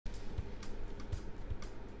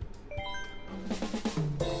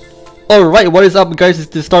Alright, what is up guys? It's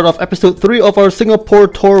the start of episode 3 of our Singapore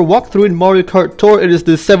tour walkthrough in Mario Kart Tour. It is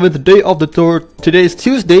the 7th day of the tour. Today is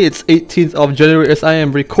Tuesday, it's 18th of January as I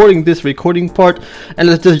am recording this recording part. And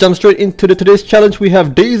let's just jump straight into today's challenge. We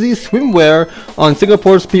have Daisy Swimwear on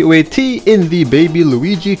Singapore Speedway T in the Baby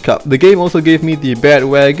Luigi Cup. The game also gave me the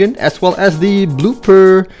Bandwagon as well as the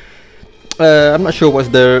blooper. I'm not sure what's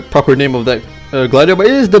the proper name of that glider, but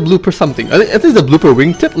it is the blooper something. I think it's the blooper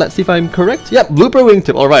wingtip. Let's see if I'm correct. Yep, blooper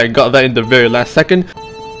wingtip. Alright, I got that in the very last second.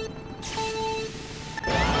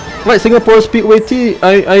 Right, Singapore Speedway T.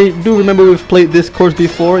 I do remember we've played this course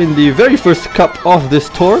before in the very first cup of this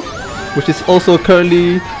tour, which is also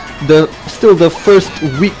currently still the first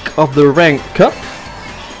week of the ranked cup.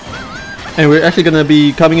 And we're actually gonna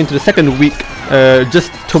be coming into the second week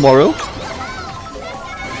just tomorrow.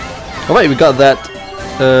 Alright, we got that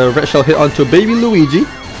red shell hit onto Baby Luigi.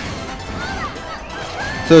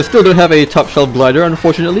 So still don't have a top shelf glider,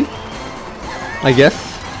 unfortunately, I guess.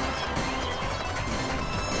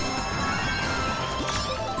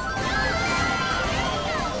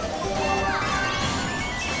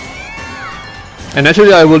 And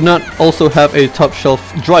naturally I will not also have a top shelf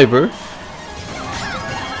driver.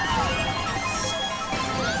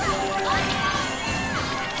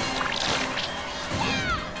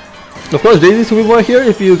 Of course, Daisy Swimwear here.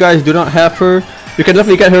 If you guys do not have her, you can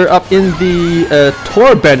definitely get her up in the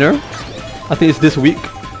tour banner. I think it's this week.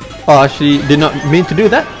 Oh, actually did not mean to do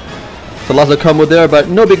that. So lots of combo there, but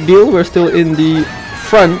no big deal. We're still in the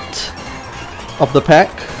front of the pack.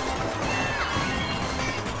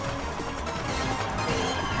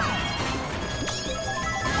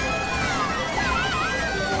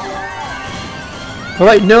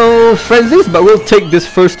 Alright, no frenzies, but we'll take this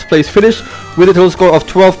first place finish with a total score of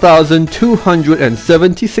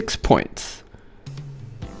 12,276 points.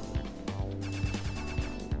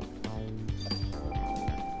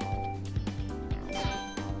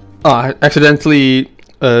 I accidentally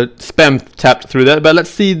spam tapped through that, but let's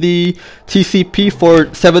see the TCP for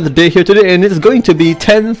 7th day here today, and it's going to be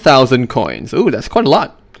 10,000 coins. Ooh, that's quite a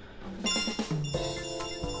lot.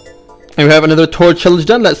 And we have another tour challenge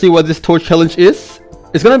done. Let's see what this tour challenge is.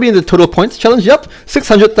 It's gonna be in the total points challenge, yep.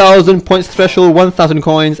 600,000 points threshold, 1,000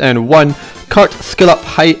 coins, and 1 Kart skill up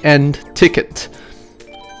high-end ticket.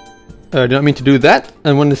 Did not mean to do that.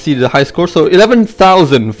 I want to see the high score, so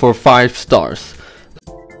 11,000 for 5 stars.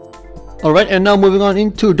 Alright, and now moving on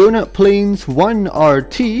into Donut Plains 1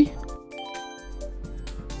 RT.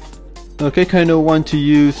 Okay, kinda want to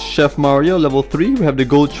use Chef Mario level 3. We have the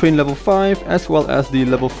Gold Train level 5 as well as the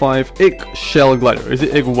level 5 Egg Shell Glider. Is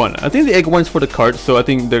it Egg 1? I think the Egg 1's for the cart, so I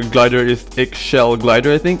think the glider is Egg Shell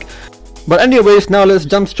Glider, I think. But anyways, now let's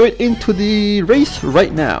jump straight into the race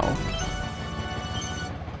right now.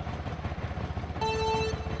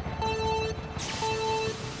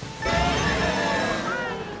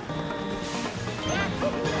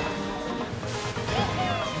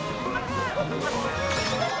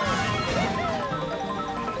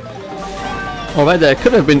 Alright, that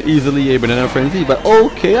could have been easily a banana frenzy, but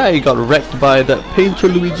okay, I got wrecked by that Painter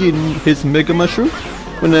Luigi and his Mega Mushroom.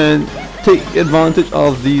 I'm gonna take advantage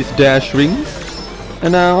of these dash rings.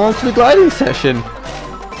 And now on to the gliding session.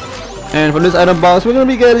 And from this item box, we're gonna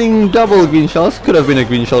be getting double green shells. Could have been a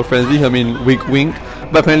green shell frenzy, I mean wink wink.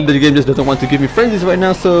 But apparently the game just doesn't want to give me frenzies right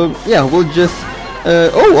now, so yeah, we'll just...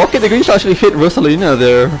 oh, okay, the green shell actually hit Rosalina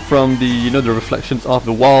there from the, you know, the reflections off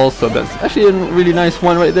the wall, so that's actually a really nice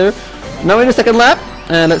one right there. Now in the second lap,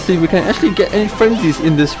 and let's see if we can actually get any frenzies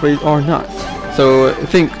in this race or not. So I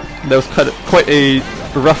think that was quite a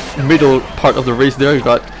rough middle part of the race there. We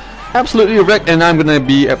got absolutely wrecked, and I'm gonna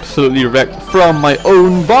be absolutely wrecked from my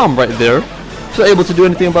own bomb right there. So able to do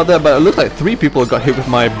anything about that, but it looks like 3 people got hit with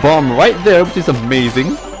my bomb right there, which is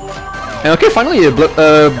amazing. And okay, finally a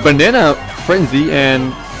banana frenzy,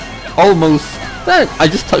 and almost... I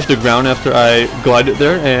just touched the ground after I glided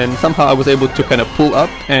there, and somehow I was able to kind of pull up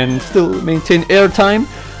and still maintain air time.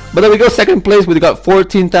 But there we go, second place, we got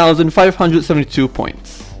 14,572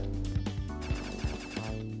 points.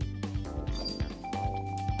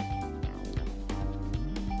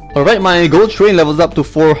 Alright, my gold train levels up to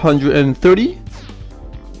 430.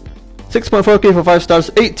 6.4k for 5 stars,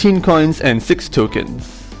 18 coins, and 6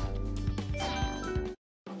 tokens.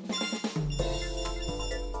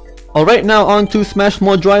 Alright, now on to Smash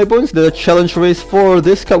More Dry Bones, the challenge race for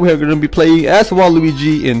this cup. We are going to be playing as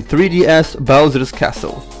Waluigi in 3DS Bowser's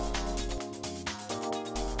Castle.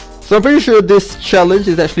 So I'm pretty sure this challenge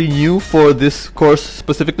is actually new for this course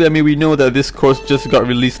specifically. I mean, we know that this course just got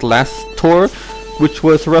released last tour, which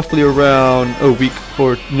was roughly around a week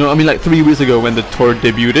or, no, I mean like 3 weeks ago when the tour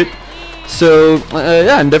debuted. So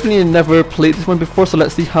yeah, I definitely never played this one before, so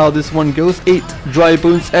let's see how this one goes. 8 dry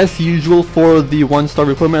bones as usual for the 1-star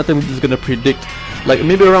requirement. I think this is gonna predict like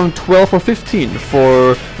maybe around 12 or 15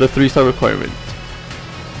 for the 3-star requirement.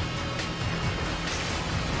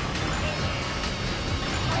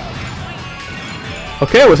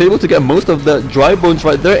 Okay, I was able to get most of the dry bones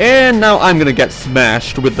right there, and now I'm gonna get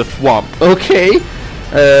smashed with the thwomp. Okay,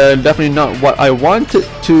 definitely not what I wanted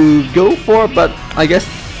to go for, but I guess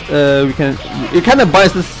we can. It kind of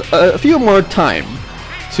buys us a few more time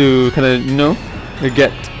to kind of, you know,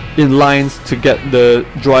 get in lines to get the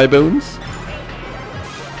dry bones.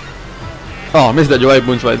 Oh, I missed that dry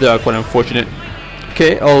bones right there. Quite unfortunate.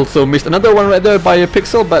 Okay, also missed another one right there by a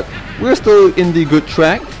pixel, but we're still in the good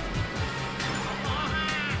track.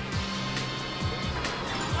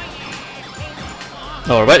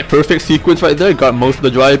 Alright, perfect sequence right there, got most of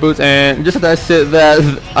the dry bones, and just as I said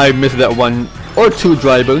that, I missed that 1 or 2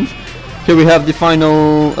 dry bones. Here we have the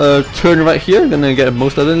final turn right here, gonna get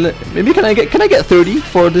most of them. Maybe can I get 30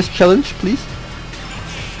 for this challenge, please?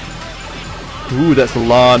 Ooh, that's a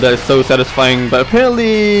lot, that is so satisfying, but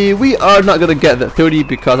apparently we are not gonna get that 30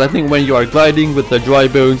 because I think when you are gliding with the dry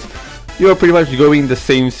bones, you're pretty much going the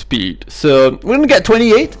same speed. So we're gonna get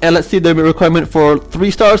 28, and let's see the requirement for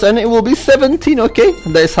 3 stars, and it will be 17. Okay,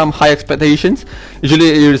 there is some high expectations. Usually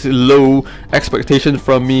it is low expectation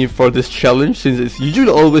from me for this challenge, since it's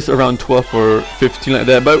usually always around 12 or 15 like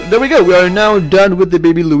that. But there we go, we are now done with the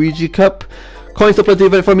baby Luigi cup. Coins are plenty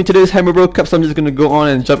event for me today's Hammer Bro Cup, so I'm just gonna go on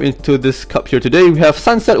and jump into this cup here today. We have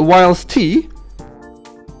Sunset Wilds Tea.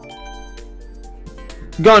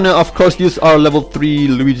 Gonna of course use our level 3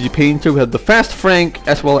 Luigi painter. We have the Fast Frank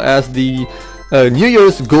as well as the New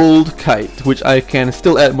Year's Gold Kite, which I can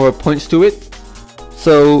still add more points to it.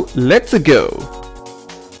 So let's go.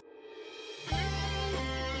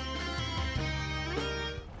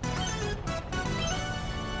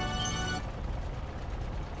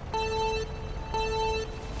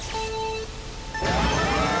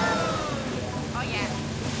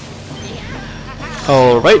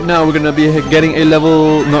 Alright, now we're gonna be getting a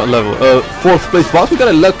fourth place box. We got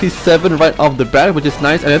a lucky 7 right off the bat, which is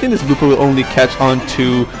nice, and I think this blooper will only catch on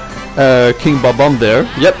to King Bob-omb there.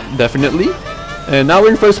 Yep, definitely. And now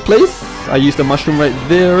we're in first place. I used the mushroom right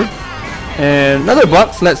there. And another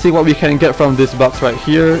box. Let's see what we can get from this box right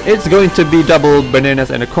here. It's going to be double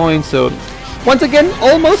bananas and a coin, so once again,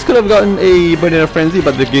 almost could have gotten a banana frenzy,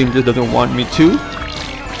 but the game just doesn't want me to.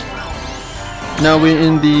 Now we're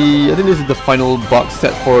in the, I think this is the final box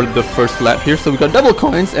set for the first lap here. So we got double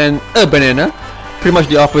coins and a banana. Pretty much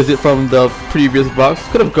the opposite from the previous box.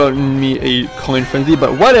 Could have gotten me a coin frenzy,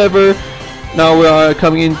 but whatever. Now we are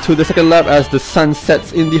coming into the second lap as the sun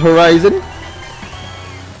sets in the horizon.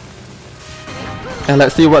 And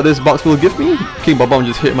let's see what this box will give me. King Bob-omb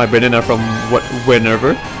just hit my banana from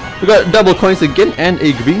whenever. We got double coins again and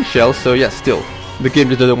a green shell. So yeah, still, the game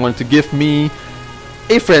just doesn't want to give me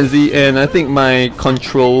a frenzy, and I think my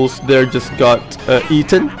controls there just got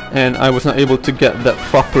eaten, and I was not able to get that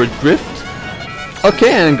proper drift.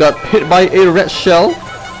 Okay, and got hit by a red shell,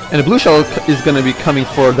 and a blue shell is gonna be coming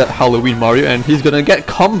for that Halloween Mario, and he's gonna get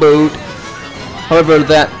comboed. However,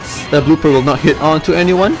 that blooper will not hit onto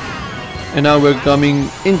anyone. And now we're coming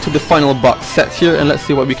into the final box set here, and let's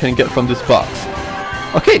see what we can get from this box.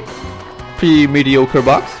 Okay, pretty mediocre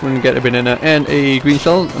box. We're gonna get a banana and a green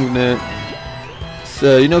shell. I'm gonna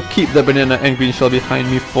you know, keep the banana and green shell behind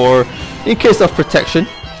me for in case of protection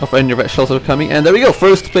of any red shells are coming. And there we go,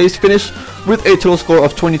 first place finish with a total score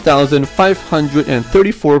of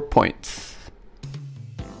 20,534 points.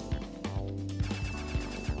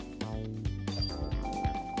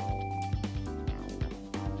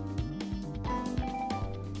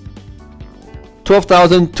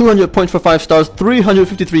 $12,200 points for 5 stars,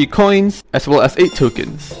 353 coins, as well as 8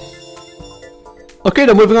 tokens. Okay,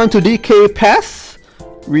 then moving on to DK Pass.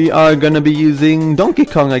 We are gonna be using Donkey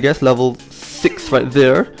Kong, I guess, level 6 right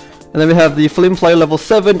there. And then we have the Flame Flyer level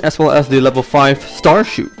 7 as well as the level 5 Star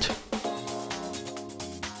Shoot.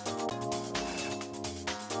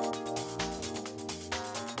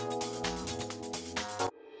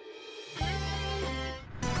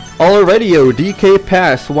 Alrighty, DK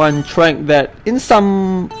Pass, one track that in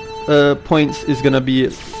some points is gonna be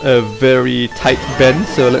a very tight bend,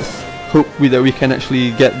 so let's hope that we can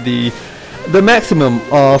actually get the maximum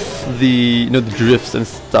of the the drifts and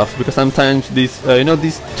stuff, because sometimes these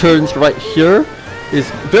these turns right here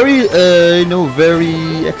is very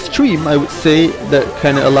very extreme, I would say, that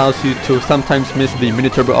kind of allows you to sometimes miss the mini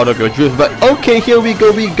turbo out of your drift. But okay, here we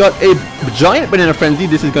go, we got a giant banana frenzy.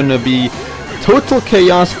 This is gonna be total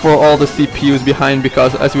chaos for all the CPUs behind,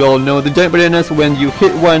 because as we all know, the giant bananas, when you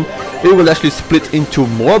hit one, it will actually split into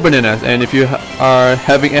more bananas, and if you are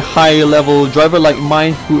having a high level driver like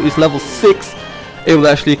mine who is level 6, it will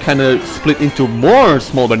actually kind of split into more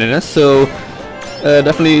small bananas. So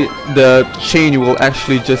definitely the chain will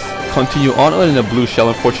actually just continue on in a blue shell,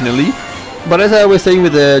 unfortunately. But as I was saying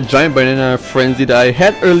with the giant banana frenzy that I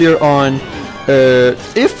had earlier on,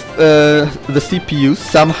 if the CPU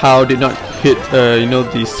somehow did not hit you know,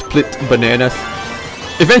 the split bananas,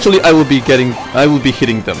 eventually I will be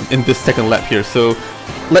hitting them in this second lap here. So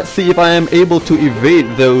let's see if I am able to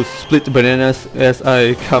evade those split bananas as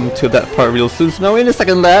I come to that part real soon. So now we're in the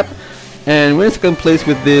second lap, and we're in second place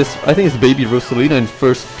with this, I think it's Baby Rosalina in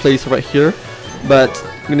first place right here. But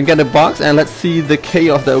I'm gonna get a box and let's see the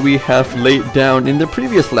chaos that we have laid down in the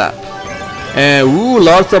previous lap. And ooh,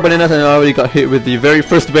 lots of bananas, and I already got hit with the very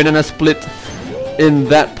first banana split in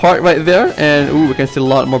that part right there. And ooh, we can see a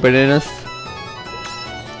lot more bananas.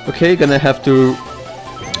 Okay, gonna have to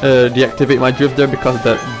deactivate my drift there because of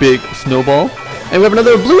that big snowball. And we have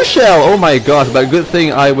another blue shell. Oh my gosh! But good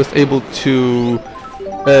thing I was able to,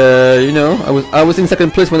 you know, I was in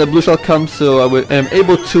second place when the blue shell comes, so I am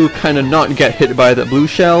able to kind of not get hit by that blue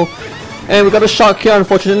shell. And we got a shock here,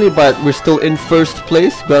 unfortunately, but we're still in first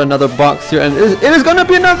place. Got another box here, and it is gonna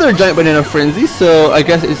be another giant banana frenzy. So I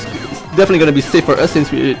guess it's definitely gonna be safe for us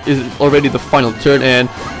since it is already the final turn. And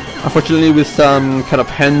unfortunately, with some kind of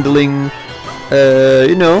handling,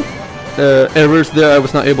 you know, errors there, I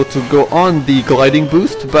was not able to go on the gliding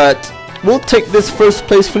boost. But we'll take this first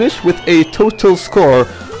place finish with a total score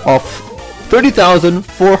of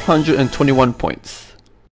 30,421 points.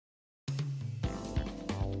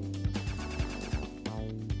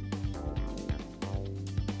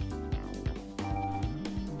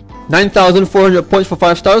 $9,400 points for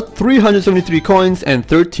 5 stars, 373 coins, and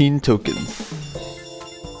 13 tokens.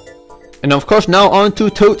 And of course, now on to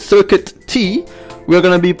Toad Circuit T. We're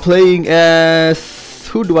gonna be playing as...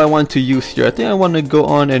 who do I want to use here? I think I want to go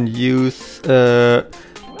on and use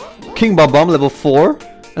King Bob-omb level 4.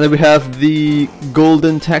 And then we have the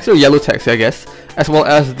Golden Taxi, or Yellow Taxi I guess, as well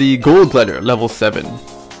as the Gold Glider level 7.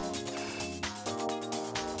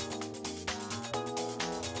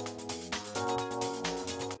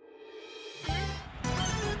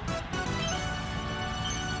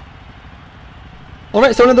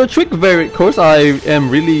 Alright, so another trick variant course. I am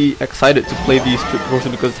really excited to play these trick courses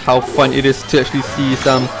because how fun it is to actually see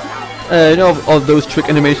some you know, of those trick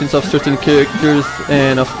animations of certain characters,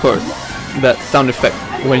 and of course that sound effect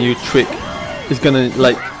when you trick is gonna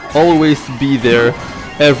like always be there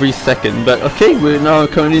every second. But okay, we're now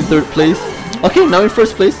currently in third place. Okay, now in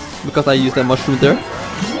first place because I used that mushroom there.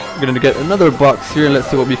 We're gonna get another box here, and let's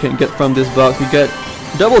see what we can get from this box. We get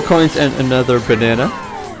double coins and another banana.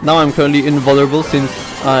 Now I'm currently invulnerable since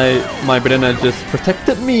my banana just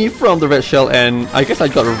protected me from the red shell, and I guess I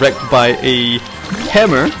got wrecked by a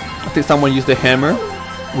hammer. I think someone used a hammer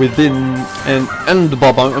within and the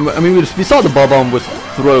bob-omb. I mean, we saw the bob-omb was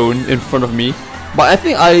thrown in front of me, but I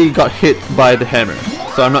think I got hit by the hammer.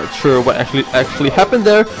 So I'm not sure what actually happened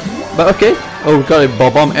there. But okay, oh, we got a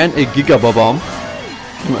bob-omb and a giga bob-omb.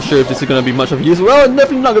 I'm not sure if this is gonna be much of use. Well,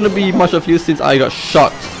 definitely not gonna be much of use since I got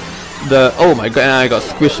shocked. Oh my god, and I got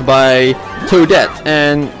squished by Toadette,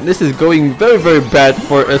 and this is going very, very bad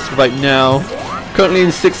for us right now. Currently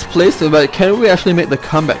in 6th place, but can we actually make the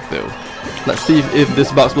comeback though? Let's see if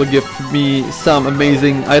this box will give me some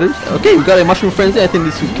amazing items. Okay, we got a Mushroom Frenzy. I think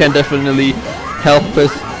this can definitely help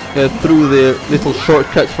us through the little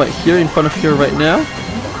shortcuts right here in front of here right now.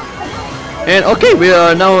 And okay, we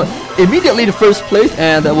are now immediately in first place,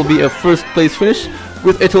 and that will be a first place finish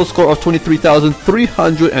with a total score of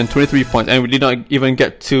 23,323 points. And we did not even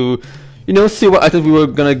get to, you know, see what items we were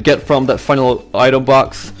gonna get from that final item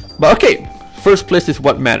box. But okay, first place is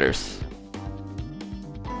what matters.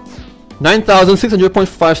 9,600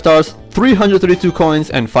 points for 5 stars, 332 coins,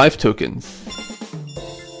 and 5 tokens.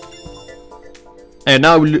 And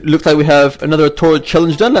now it looks like we have another total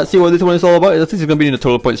challenge done. Let's see what this one is all about. I think it's going to be in the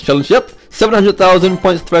total points challenge. Yep, 700,000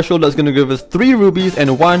 points threshold. That's going to give us 3 rubies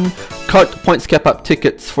and 1 Kart points cap up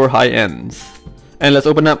tickets for high ends. And let's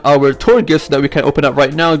open up our tour gifts that we can open up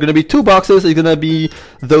right now. It's going to be 2 boxes. It's going to be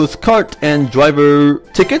those Kart and driver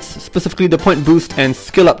tickets, specifically the point boost and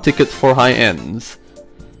skill up tickets for high ends.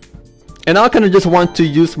 And I kind of just want to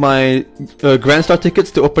use my Grand Star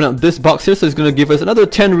tickets to open up this box here. So it's going to give us another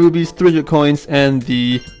 10 rubies, 300 coins, and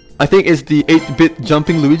the, I think it's the 8-bit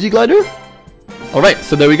jumping Luigi glider. Alright,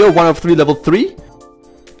 so there we go, 1 of 3, level 3.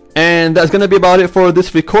 And that's going to be about it for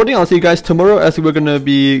this recording. I'll see you guys tomorrow as we're going to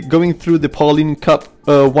be going through the Pauline Cup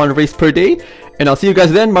 1 race per day. And I'll see you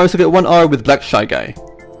guys then. Mario Circuit 1R with Black Shy Guy.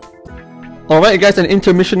 Alright guys, an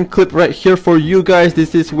intermission clip right here for you guys.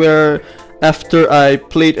 This is where after I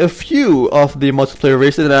played a few of the multiplayer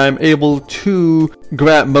races and I'm able to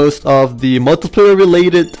grab most of the multiplayer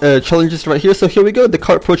related challenges right here. So here we go, the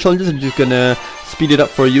Kart Pro challenges. I'm just gonna speed it up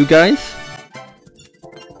for you guys.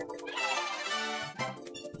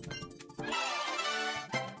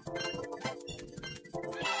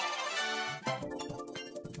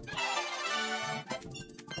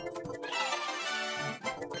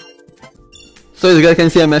 So as you guys can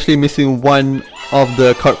see, I'm actually missing one of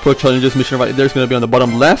the Kart Pro challenges mission right there. It's going to be on the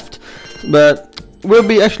bottom left, but we'll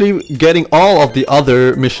be actually getting all of the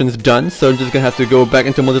other missions done, so I'm just going to have to go back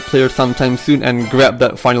into multiplayer sometime soon and grab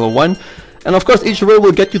that final one. And of course each row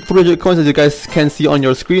will get you 300 coins, as you guys can see on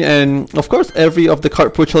your screen, and of course every of the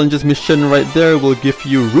Kart Pro challenges mission right there will give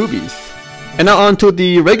you rubies. And now on to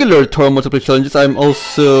the regular tour multiplayer challenges. I'm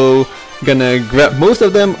also gonna grab most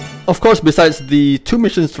of them, of course, besides the two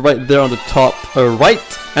missions right there on the top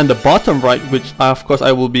right and the bottom right, which of course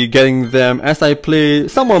I will be getting them as I play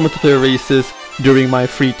some more multiplayer races during my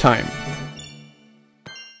free time.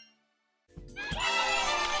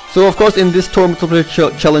 So of course in this tour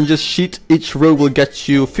multiplayer challenges sheet, each row will get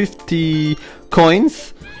you 50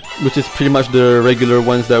 coins, which is pretty much the regular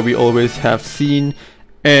ones that we always have seen.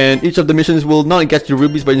 And each of the missions will not get you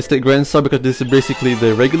rubies but instead grand star, because this is basically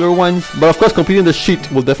the regular ones. But of course completing the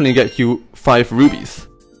sheet will definitely get you 5 rubies.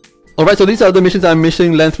 Alright, so these are the missions I'm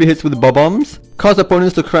missing: land 3 hits with bob-bombs, cause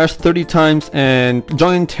opponents to crash 30 times, and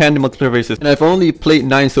join 10 multiplayer races. And I've only played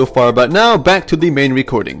 9 so far, but now back to the main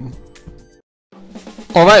recording.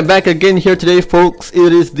 Alright, back again here today folks.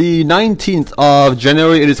 It is the 19th of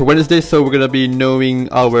January, it is Wednesday, so we're gonna be knowing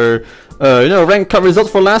our rank cut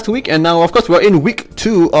results for last week. And now of course we're in week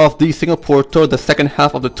 2 of the Singapore tour, the second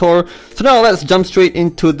half of the tour. So now let's jump straight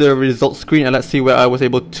into the results screen and let's see where I was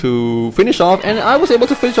able to finish off. And I was able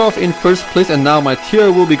to finish off in first place, and now my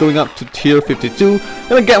tier will be going up to tier 52. I'm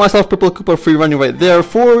gonna get myself Purple Koopa free running right there,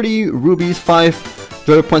 40 rubies, 5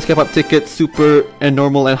 driver points, cap up tickets, super and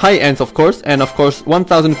normal and high ends of course, and of course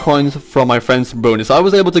 1000 coins from my friend's bonus. So I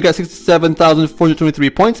was able to get 67,423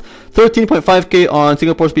 points, 13.5k on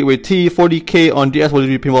Singapore Speedway T, 40k on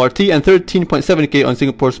DSWP Pinball RT, and 13.7k on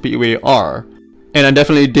Singapore Speedway R. And I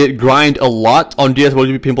definitely did grind a lot on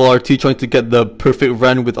DSWP Pinball RT, trying to get the perfect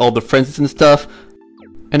run with all the friends and stuff.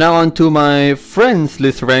 And now on to my friends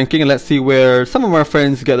list ranking, and let's see where some of my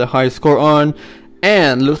friends get the highest score on.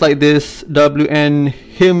 And looks like this WN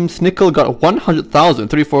Hims Nickel got 100,000,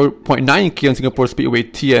 34.9k on Singapore Speedway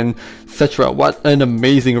T, and etc. What an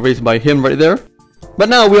amazing race by him right there. But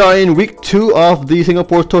now we are in week 2 of the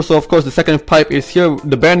Singapore tour, so of course the second pipe is here,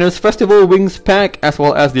 the Banners Festival Wings pack as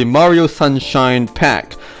well as the Mario Sunshine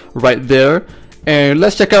pack right there. And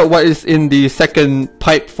let's check out what is in the second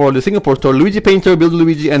pipe for the Singapore tour. Luigi Painter, Build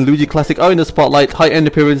Luigi, and Luigi Classic are in the spotlight, high end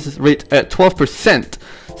appearance rate at 12%.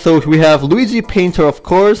 So we have Luigi Painter of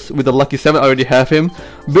course with the lucky 7, I already have him.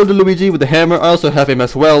 Build Luigi with the hammer, I also have him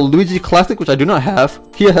as well. Luigi Classic, which I do not have,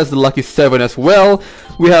 he has the lucky 7 as well.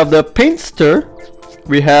 We have the Paintster,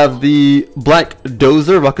 we have the Black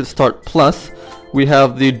Dozer Rocket Start Plus, we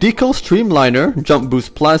have the Decal Streamliner Jump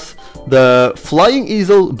Boost Plus, the Flying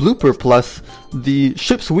Easel Blooper Plus, the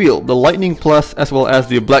Ship's Wheel, the Lightning Plus, as well as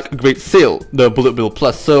the Black Great Sail, the Bullet Bill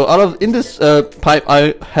Plus. So in this pipe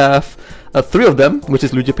I have 3 of them, which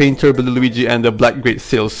is Luigi Painter, Build Luigi, and the Black Great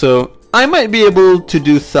Sail. So I might be able to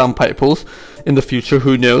do some pipe pulls in the future,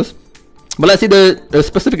 who knows. But let's see the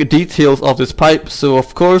specific details of this pipe. So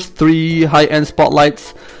of course 3 high-end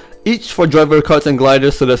spotlights, each for driver, karts, and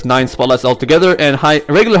gliders, so that's 9 spotlights altogether, and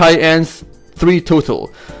regular high-ends 3 total,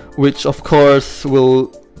 which of course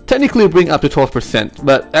will technically bring up to 12%.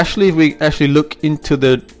 But actually if we actually look into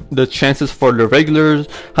the chances for the regular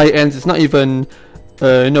high-ends, it's not even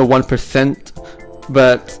 1%,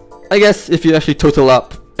 but I guess if you actually total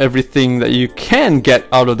up everything that you can get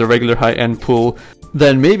out of the regular high-end pool,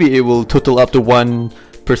 then maybe it will total up to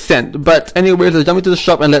 1%. But anyways, let's jump into the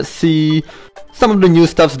shop and let's see some of the new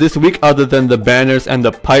stuffs this week other than the banners and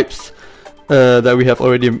the pipes that we have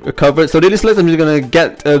already covered. So daily select, I'm just gonna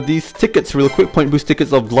get these tickets real quick, point boost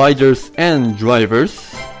tickets of gliders and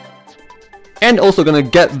drivers, and also gonna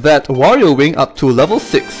get that Wario Wing up to level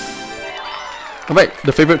 6. Alright,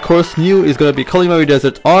 the favorite course new is gonna be Culinary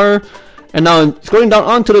Desert R. And now scrolling down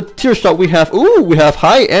onto the tier shop, we have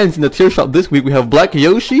high ends in the tier shop this week. We have Black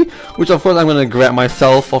Yoshi, which of course I'm gonna grab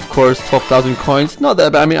myself, of course, 12,000 coins. Not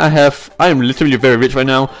that bad, I mean I am literally very rich right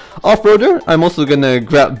now. Off-roader, I'm also gonna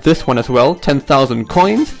grab this one as well, 10,000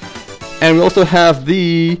 coins. And we also have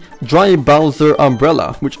the Dry Bowser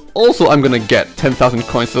umbrella, which also I'm gonna get 10,000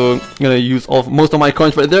 coins. So I'm gonna use most of my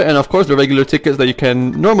coins right there, and of course the regular tickets that you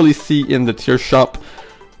can normally see in the tier shop,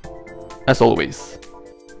 as always.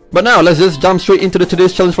 But now let's just jump straight into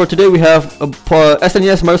today's challenge for today. We have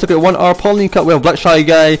SNES Mario Circuit 1R Pauline Cup. We have Black Shy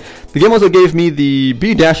Guy. The game also gave me the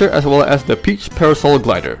B Dasher as well as the Peach Parasol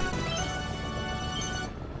Glider.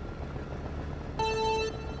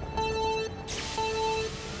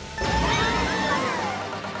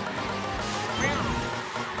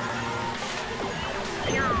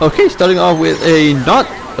 Okay, starting off with a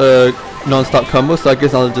non-stop combo, so I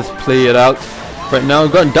guess I'll just play it out right now.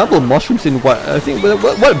 We've got double mushrooms in what I think.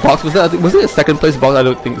 What box was that? I think, was it a second place box? I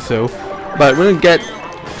don't think so. But we're gonna get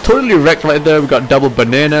totally wrecked right there. We got double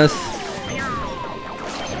bananas.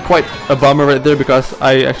 Quite a bummer right there because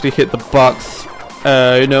I actually hit the box,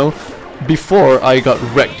 you know, before I got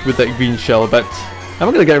wrecked with that green shell. But am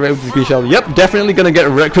I gonna get wrecked with this green shell? Yep, definitely gonna get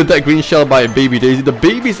wrecked with that green shell by Baby Daisy. The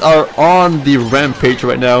babies are on the rampage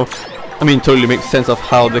right now. I mean, totally makes sense of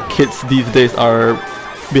how the kids these days are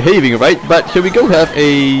behaving, right? But here we go, we have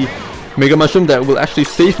a Mega Mushroom that will actually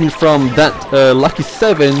save me from that Lucky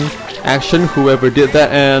 7 action, whoever did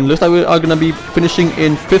that. And looks like we are gonna be finishing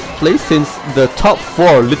in 5th place since the top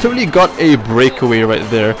 4 literally got a breakaway right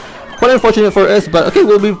there. Quite unfortunate for us, but okay,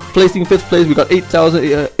 we'll be placing 5th place. We got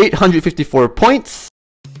 8,854 points.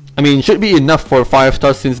 I mean, should be enough for 5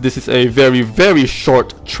 stars since this is a very, very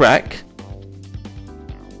short track.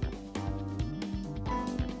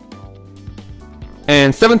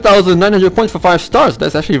 And 7,900 points for 5 stars.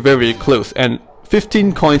 That's actually very close. And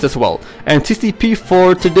 15 coins as well. And TCP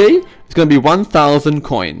for today is going to be 1,000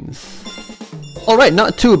 coins. Alright,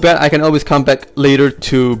 not too bad. I can always come back later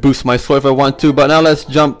to boost my score if I want to. But now let's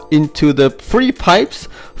jump into the free pipes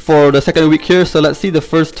for the second week here. So let's see the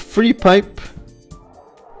first free pipe.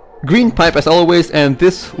 Green pipe as always. And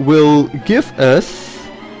this will give us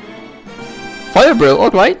Fire Bro.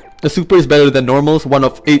 Alright. The super is better than normals. 1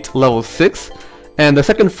 of 8 level 6. And the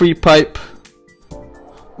second free pipe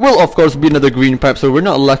will of course be another green pipe, so we're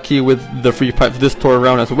not lucky with the free pipes this tour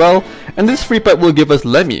around as well. And this free pipe will give us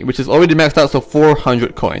Lemmy, which is already maxed out, so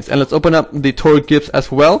 400 coins. And let's open up the tour gifts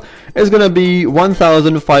as well. It's gonna be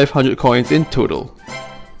 1,500 coins in total.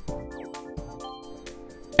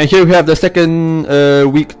 And here we have the second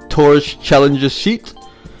week tour challenges sheet.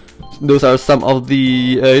 Those are some of the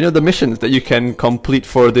you know, the missions that you can complete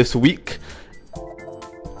for this week.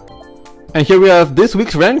 And here we have this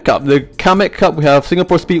week's Rand Cup, the Kamek Cup. We have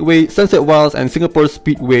Singapore Speedway, Sunset Wilds, and Singapore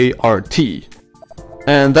Speedway RT.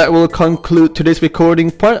 And that will conclude today's recording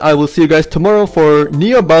part. I will see you guys tomorrow for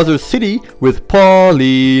Neo Bowser City with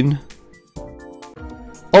Pauline.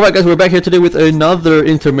 Alright guys, we're back here today with another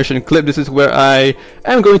intermission clip. This is where I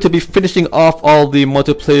am going to be finishing off all the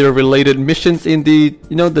multiplayer related missions in the,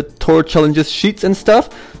 you know, the tour challenges sheets and stuff.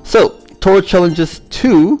 So, tour challenges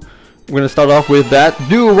 2. We're going to start off with that.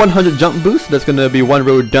 Do 100 jump boost. That's going to be 1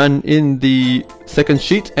 row done in the second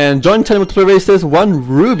sheet. And join 10 multiplayer races, 1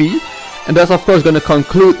 ruby. And that's of course going to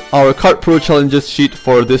conclude our Kart Pro challenges sheet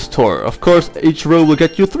for this tour. Of course, each row will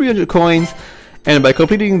get you 300 coins. And by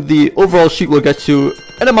completing the overall sheet will get you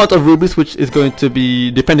an amount of rubies, which is going to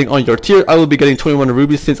be depending on your tier. I will be getting 21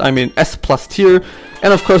 rubies since I'm in S+ tier.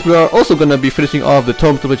 And of course, we are also going to be finishing off the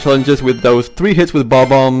tour multiplayer challenges with those 3 hits with bar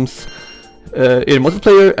bombs in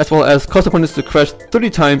multiplayer, as well as cause opponents to crash 30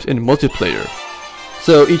 times in multiplayer.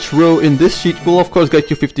 So each row in this sheet will of course get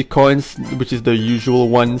you 50 coins, which is the usual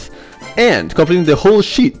ones. And completing the whole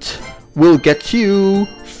sheet will get you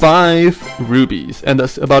 5 rubies. And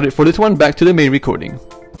that's about it for this one. Back to the main recording.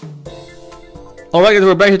 Alright guys,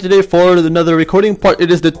 we're back here today for another recording part.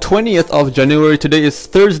 It is the 20th of January. Today is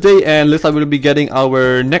Thursday, and looks like we'll be getting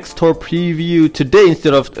our next tour preview today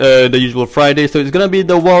instead of the usual Friday. So it's gonna be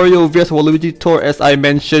the Wario vs Waluigi tour, as I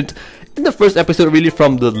mentioned in the first episode, really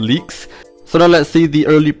from the leaks. So now let's see the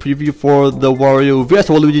early preview for the Wario vs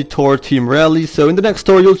Waluigi tour team rally. So in the next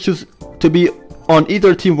tour, you'll choose to be on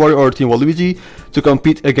either Team Wario or Team Waluigi to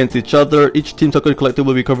compete against each other. Each team token collected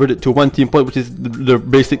will be converted to 1 team point, which is the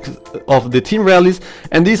basics of the team rallies.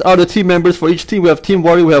 And these are the team members for each team. We have Team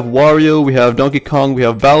Wario, we have Wario, we have Donkey Kong, we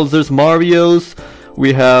have Bowser's, Mario's,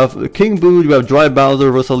 we have King Boo, we have Dry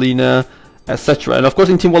Bowser, Rosalina, etc. And of course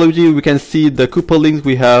in Team Waluigi we can see the Koopa Links,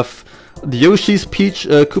 we have the Yoshi's, Peach,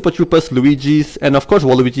 Koopa Troopas, Luigi's, and of course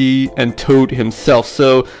Waluigi and Toad himself.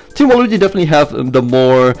 So Team Waluigi definitely have the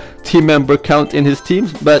more team member count in his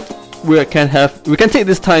teams, but we can take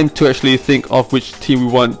this time to actually think of which team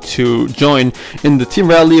we want to join in the team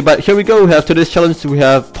rally. But here we go. We have today's challenge. We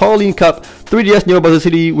have Pauline Cup, 3DS Neo Bowser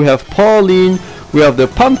City. We have Pauline. We have the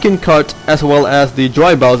Pumpkin Cart, as well as the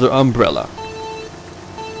Dry Bowser Umbrella.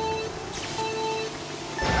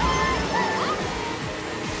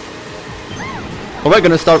 Alright,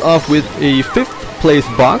 gonna start off with a 5th place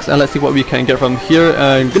box, and let's see what we can get from here.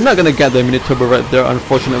 We're not gonna get the mini turbo right there,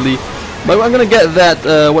 unfortunately, but I'm gonna get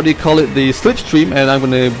that what do you call it, the slipstream, and I'm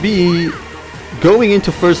gonna be going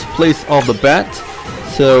into first place of the bat.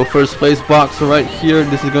 So first place box right here,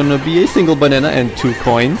 this is gonna be a single banana and 2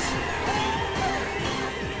 coins.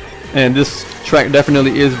 And this track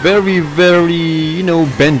definitely is very, you know,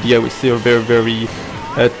 bendy, I would say, or very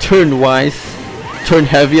turn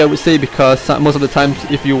heavy, I would say, because most of the times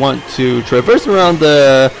if you want to traverse around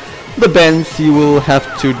the bends, you will have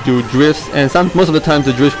to do drifts, and most of the times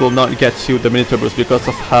the drift will not get you the mini turbos because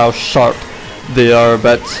of how sharp they are.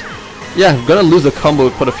 But yeah, I'm gonna lose the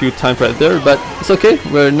combo quite a few times right there, but it's okay.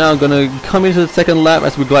 We're now gonna come into the second lap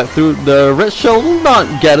as we glide through. The red shell will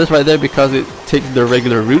not get us right there because it takes the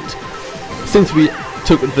regular route, since we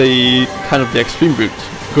took the kind of the extreme route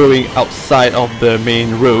going outside of the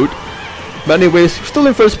main road. But anyways, still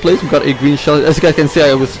in first place. We got a green shell. As you guys can see,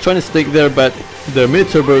 I was trying to stick there, but the mini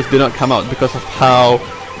turbos did not come out because of how,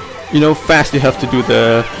 you know, fast you have to do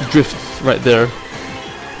the drifts right there.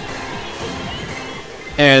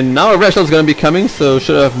 And now a red shell is gonna be coming, so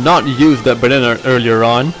should have not used that banana earlier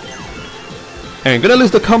on. And gonna lose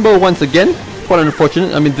the combo once again. Quite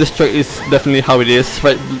unfortunate. I mean, this track is definitely how it is,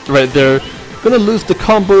 right there. Gonna lose the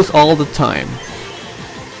combos all the time.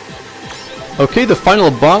 Okay, the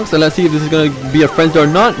final box, and let's see if this is gonna be a frenzy or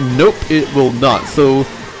not. Nope, it will not. So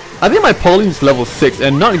I think my Pauline is level 6,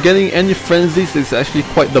 and not getting any frenzies is actually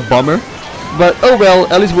quite the bummer. But oh well,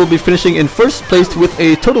 at least we'll be finishing in first place with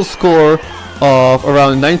a total score of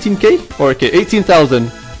around 19k, or okay,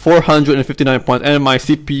 18,459 points, and my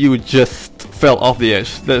CPU just fell off the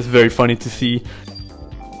edge. That's very funny to see.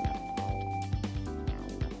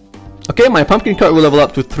 Okay, my Pumpkin Cart will level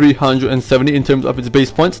up to 370 in terms of its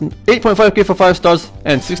base points, 8.5k for 5 stars,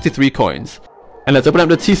 and 63 coins. And let's open up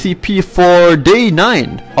the TCP for day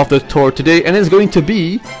 9 of the tour today, and it's going to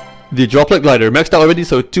be the Droplet Glider, maxed out already,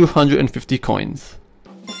 so 250 coins.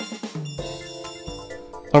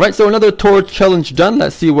 Alright, so another tour challenge done.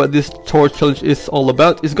 Let's see what this tour challenge is all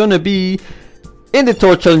about. It's gonna be in the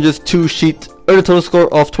tour challenges 2 sheet, earn a total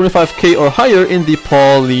score of 25k or higher in the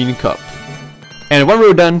Pauline Cup. And one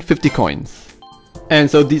row done, 50 coins. And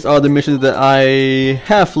so these are the missions that I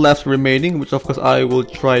have left remaining, which of course I will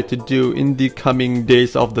try to do in the coming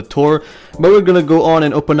days of the tour. But we're gonna go on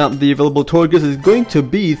and open up the available tour goods. It's going to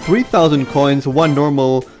be 3,000 coins, 1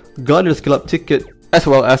 normal Glider Skill Up ticket, as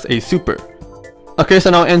well as a super. Okay, so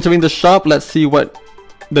now entering the shop, let's see what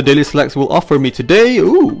the daily selects will offer me today.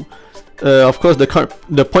 Ooh! Of course, the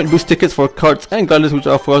point boost tickets for carts and gliders, which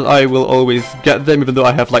of course I will always get them, even though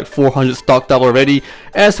I have like 400 stocked up already,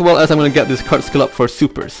 as well as I'm gonna get this cart skill up for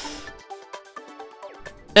supers.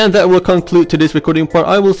 And that will conclude today's recording part.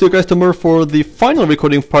 I will see you guys tomorrow for the final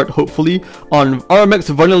recording part, hopefully, on RMX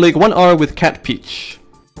Vanilla Lake 1R with Cat Peach.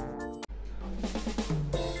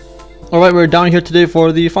 Alright, we're down here today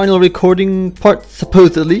for the final recording part,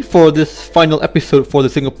 supposedly, for this final episode for the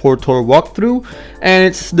Singapore Tour walkthrough. And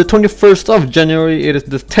it's the 21st of January, it is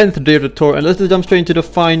the 10th day of the tour, and let's just jump straight into the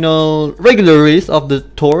final regular race of the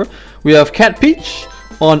tour. We have Cat Peach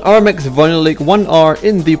on RMX Vanilla Lake 1R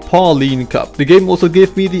in the Pauline Cup. The game also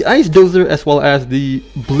gave me the Ice Dozer as well as the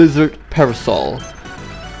Glittering Parasol.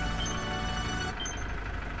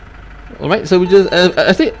 Alright, so we just,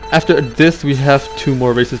 I think after this we have 2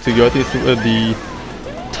 more races to go. I think it's the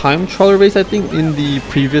time trial race, I think, in the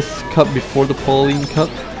previous cup before the Pauline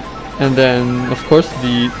Cup. And then, of course,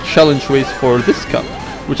 the challenge race for this cup,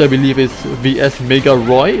 which I believe is VS Mega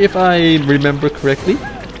Roy, if I remember correctly.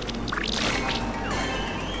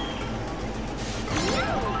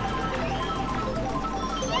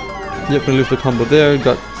 Yep, gonna lose the combo there.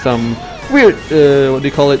 Got some weird, what do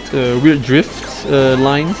you call it, weird drift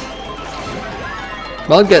lines.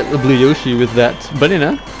 I'll get the Blue Yoshi with that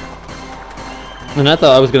banana. And I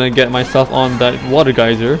thought I was gonna get myself on that water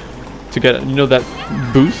geyser to get, you know, that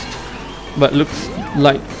boost. But looks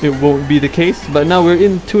like it won't be the case. But now we're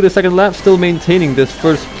into the second lap, still maintaining this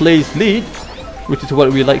first place lead, which is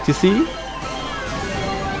what we like to see.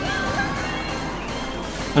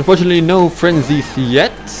 Unfortunately, no frenzies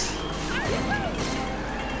yet.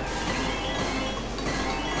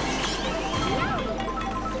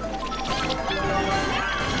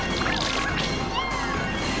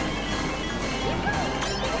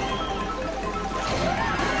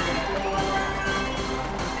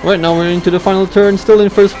 Right now we're into the final turn, still in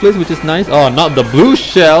first place, which is nice. Oh, not the blue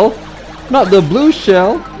shell! Not the blue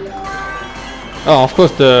shell! Oh, of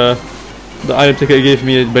course the item ticket gave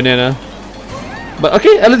me a banana. But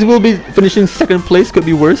okay, at least we'll be finishing second place, could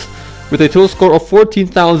be worse. With a total score of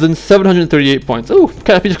 14,738 points. Oh,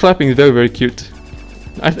 Cat Peach clapping is very, very cute.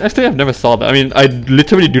 Actually, I've never saw that. I mean, I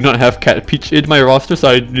literally do not have Cat Peach in my roster, so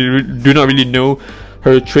I do not really know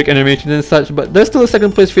her trick animations and such. But there's still a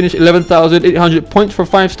second place finish, 11,800 points for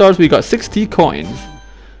 5 stars. We got 60 coins.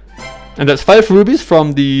 And that's 5 rubies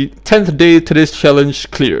from the 10th day to this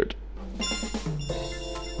challenge cleared.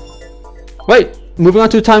 Right, moving on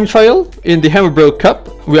to time trial. In the Hammer Bro Cup,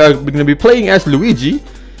 we are going to be playing as Luigi.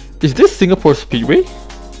 Is this Singapore Speedway?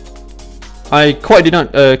 I quite did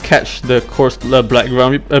not catch the course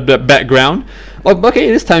background. Oh, okay,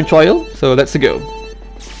 it is time trial, so let's go.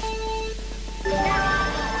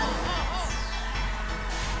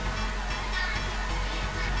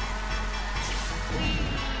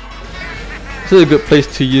 This is a good place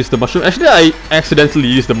to use the mushroom. Actually, I accidentally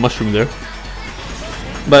used the mushroom there.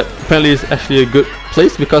 But apparently it's actually a good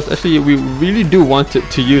place because actually we really do want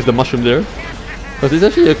to use the mushroom there. Because it's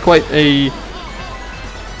actually quite a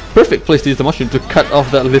perfect place to use the mushroom to cut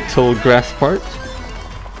off that little grass part.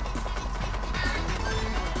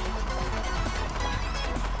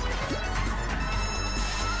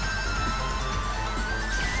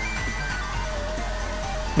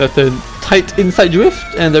 That's a tight inside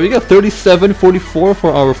drift, and there we go, 37.44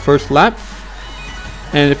 for our first lap.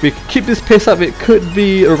 And if we keep this pace up, it could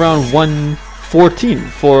be around 1:14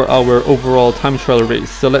 for our overall time trial race.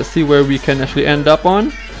 So let's see where we can actually end up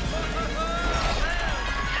on.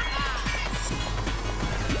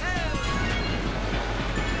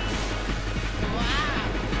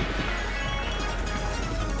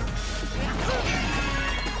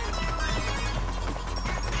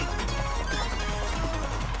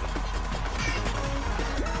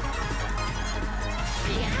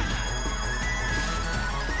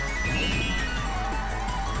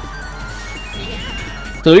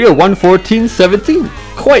 So there you go, 1:14.17.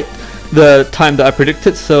 Quite the time that I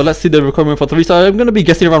predicted. So let's see the requirement for 3 stars. I'm going to be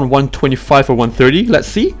guessing around 1:25 or 1:30. Let's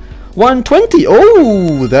see. 1:20.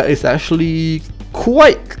 Oh, that is actually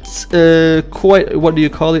quite, what do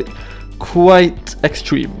you call it? Quite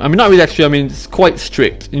extreme. I mean, not really extreme. I mean, it's quite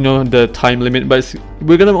strict, you know, the time limit. But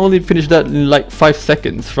we're going to only finish that in like 5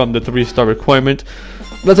 seconds from the 3-star requirement.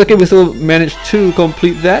 That's okay, we still managed to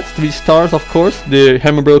complete that. 3 stars, of course. The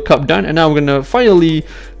Hammer Bro Cup done. And now we're gonna finally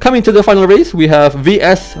come into the final race. We have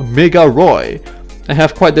VS Mega Roy. I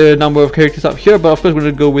have quite the number of characters up here, but of course we're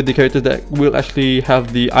gonna go with the characters that will actually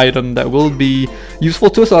have the item that will be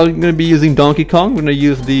useful to us. So I'm gonna be using Donkey Kong. We're gonna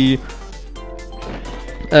use the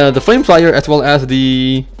Flame Flyer as well as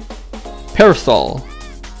the Parasol.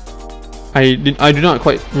 I do not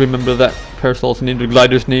quite remember that Parasol's name, the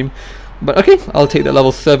glider's name. But okay, I'll take that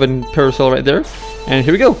level 7 Parasol right there. And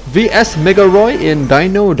here we go, VS Mega Roy in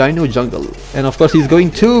Dino Jungle. And of course he's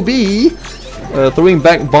going to be throwing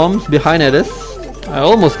back bombs behind at us. I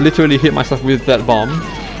almost literally hit myself with that bomb.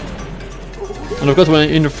 And of course when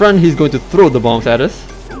in the front he's going to throw the bombs at us.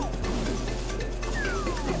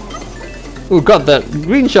 Ooh, got that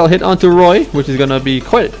green shell hit onto Roy, which is gonna be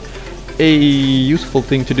quite a useful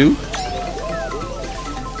thing to do.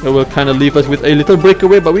 It will kind of leave us with a little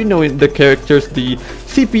breakaway, but we know in the characters, the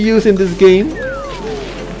CPUs in this game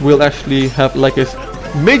will actually have like a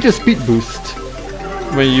major speed boost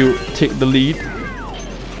when you take the lead.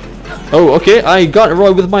 Oh, okay, I got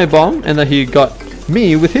Roy with my bomb, and then he got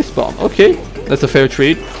me with his bomb. Okay, that's a fair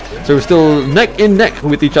trade. So we're still neck and neck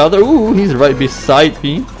with each other. Ooh, he's right beside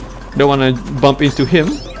me. Don't want to bump into him.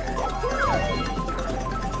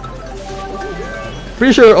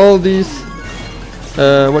 Pretty sure all these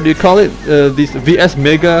what do you call it? These VS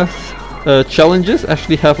Mega challenges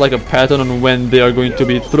actually have like a pattern on when they are going to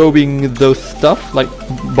be throwing those stuff, like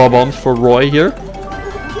bombs for Roy here.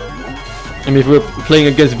 I mean, if we're playing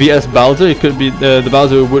against VS Bowser, it could be the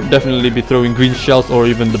Bowser would definitely be throwing green shells or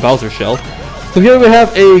even the Bowser shell. So here we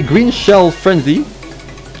have a green shell frenzy.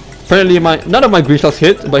 Apparently none of my green shells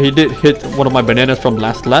hit, but he did hit one of my bananas from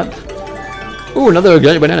last lap. Ooh, another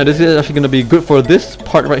organic banana. This is actually going to be good for this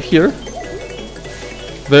part right here.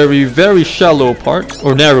 Very, very shallow part,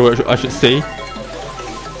 or narrow I should say.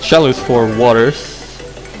 Shallow is for waters.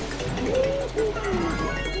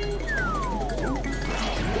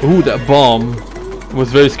 Ooh, that bomb. I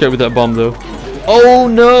was very scared with that bomb though. Oh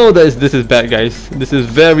no, this is bad, guys. This is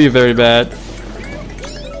very, very bad.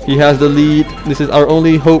 He has the lead. This is our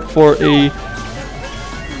only hope for a...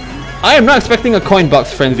 I am not expecting a coin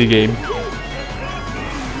box frenzy game.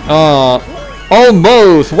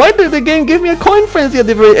 Almost! Why did the game give me a coin frenzy at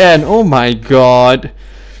the very end? Oh my god.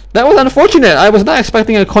 That was unfortunate. I was not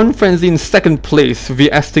expecting a coin frenzy in second place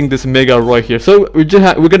VSing this Mega Roy here. So we're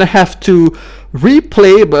gonna have to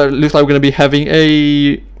replay, but it looks like we're gonna be having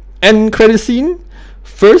a end credit scene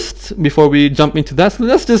first before we jump into that. So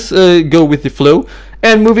let's just go with the flow.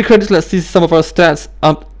 And movie credits, let's see some of our stats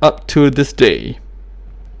up to this day.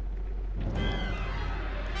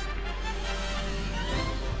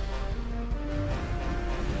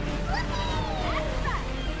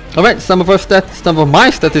 Alright, some of my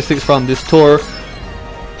statistics from this tour.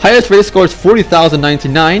 Highest race score is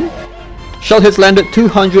 40,099. Shot hits landed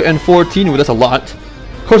 214, well, that's a lot.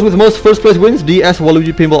 Course with most first place wins, DS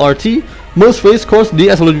Waluigi Pinball RT. Most race course,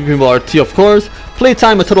 DS Waluigi Pinball RT, of course.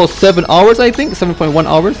 Playtime a total of 7 hours, I think, 7.1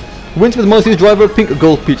 hours. Wins with most used driver, Pink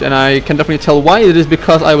Gold Peach, and I can definitely tell why. It is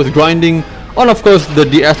because I was grinding on, of course, the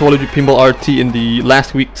DS Waluigi Pinball RT in the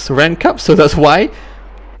last week's Rank Cup, so that's why.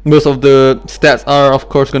 Most of the stats are, of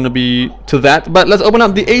course, going to be to that. But let's open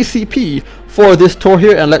up the ACP for this tour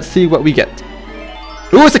here and let's see what we get.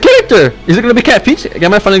 Ooh, it's a character! Is it going to be Cat Peach?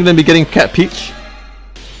 Am I finally going to be getting Cat Peach?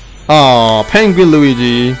 Oh, Penguin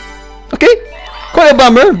Luigi. Okay, quite a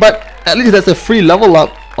bummer, but at least that's a free level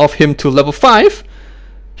up of him to level 5.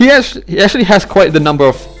 He actually has quite the number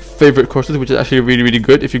of favorite courses, which is actually really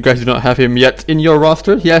good. If you guys do not have him yet in your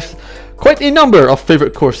roster, he has quite a number of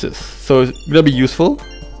favorite courses, so it's going to be useful.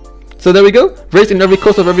 So there we go, race in every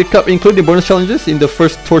course of every cup, including bonus challenges in the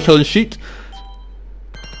first tour challenge sheet.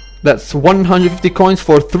 That's 150 coins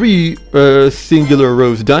for 3 singular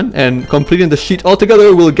rows done, and completing the sheet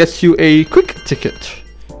altogether will get you a quick ticket.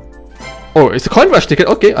 Oh, it's a coin rush ticket.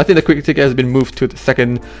 Okay, I think the quick ticket has been moved to the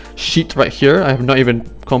second sheet right here. I have not even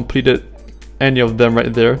completed any of them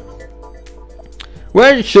right there.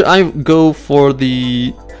 Where should I go for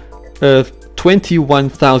the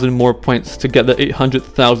 21,000 more points to get the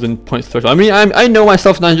 800,000 points threshold? I mean, I know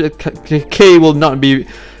myself 900k will not be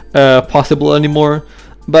possible anymore,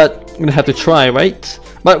 but I'm gonna have to try, right?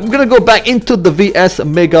 But I'm gonna go back into the VS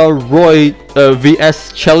Mega Roy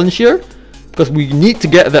VS challenge here, because we need to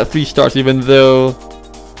get that 3 stars, even though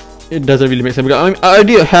it doesn't really make sense. Because I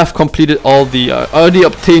already have completed all the, I already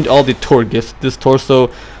obtained all the tour gifts this tour,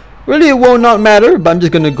 so really it will not matter. But I'm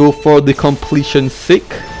just gonna go for the completion's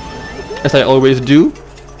sake, as I always do.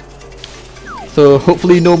 So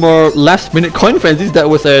hopefully no more last minute coin frenzies. That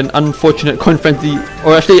was an unfortunate coin frenzy,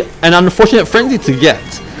 or actually an unfortunate frenzy to get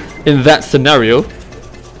in that scenario.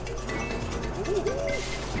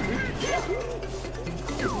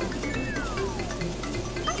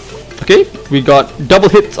 Okay, we got double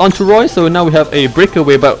hits onto Roy, so now we have a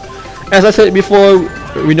breakaway. But as I said before,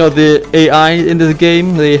 we know the AI in this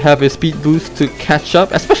game, they have a speed boost to catch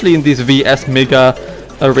up, especially in these VS Mega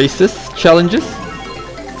races challenges.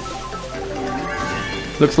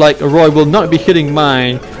 Looks like Roy will not be hitting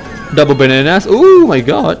my double bananas. Oh my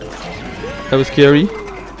god, that was scary.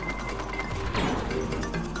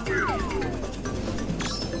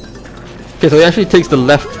 Okay, so he actually takes the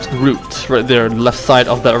left route right there, left side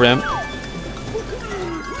of that ramp.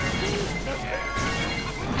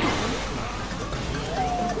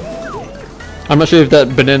 I'm not sure if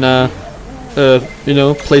that banana you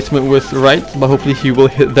know, placement was right, but hopefully he will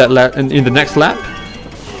hit that lap in the next lap.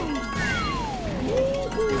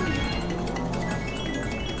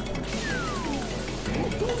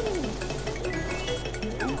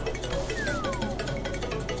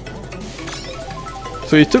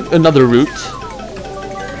 So he took another route.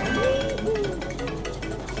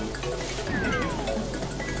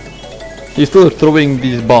 He's still throwing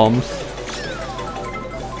these bombs.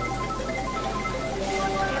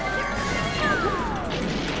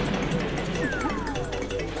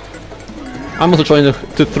 I'm also trying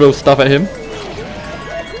to throw stuff at him.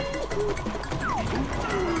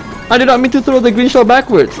 I did not mean to throw the green shell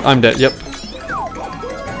backwards. I'm dead, yep.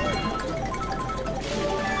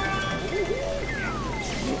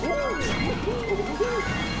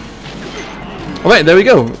 Alright, there we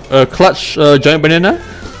go. Clutch giant banana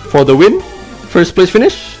for the win. First place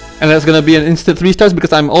finish. And that's gonna be an instant 3 stars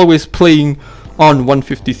because I'm always playing on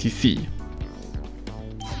 150cc.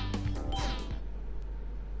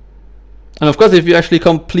 And of course, if you actually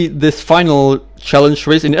complete this final challenge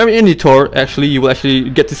race in any tour, actually, you will actually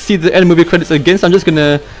get to see the end movie credits again. So I'm just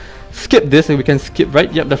gonna skip this, and we can skip,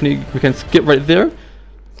 right? Yep, definitely we can skip right there.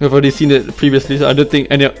 We've already seen it previously, so I don't think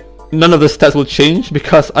none of the stats will change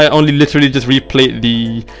because I only literally just replayed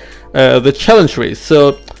the challenge race.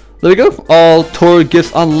 So there we go. All tour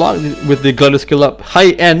gifts unlocked with the Glider Skill Up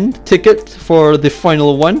high-end ticket for the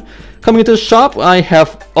final one. Coming into the shop, I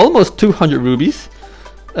have almost 200 rubies.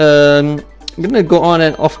 I'm gonna go on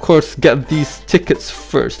and of course get these tickets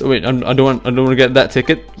first. Oh, wait, I don't want to get that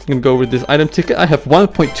ticket. I'm gonna go with this item ticket. I have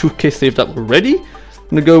 1.2k saved up already. I'm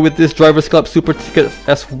gonna go with this Drivers Club Super ticket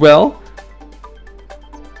as well.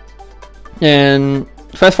 And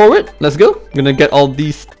fast forward, let's go. I'm gonna get all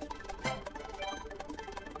these.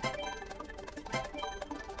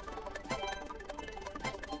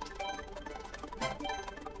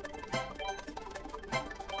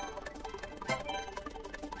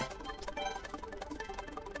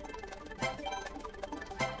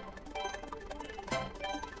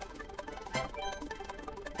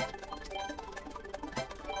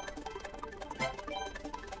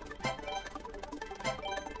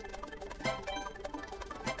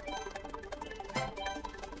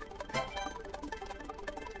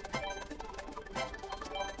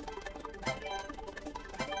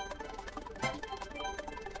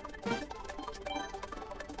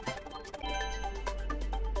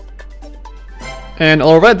 And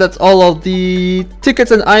alright, that's all of the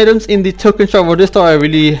tickets and items in the token shop for this store. I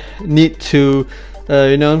really need to,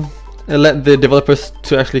 you know, let the developers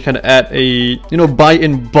to actually kind of add a, you know, buy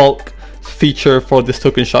in bulk feature for this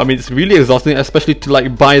token shop. I mean, it's really exhausting, especially to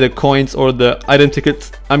like buy the coins or the item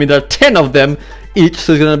tickets. I mean, there are 10 of them each,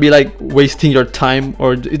 so it's gonna be like wasting your time,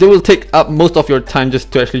 or they will take up most of your time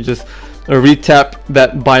just to actually just retap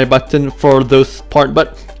that buy button for those part.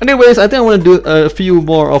 But anyways, I think I want to do a few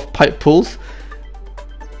more of pipe pulls.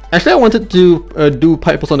 Actually, I wanted to do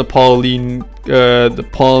pipe pulls on the Pauline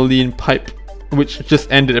pipe, which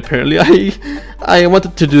just ended apparently. I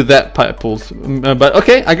wanted to do that pipe pulls, but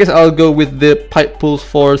okay, I guess I'll go with the pipe pulls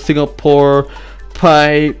for Singapore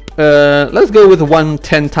pipe. Let's go with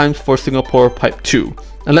 110 times for Singapore pipe 2,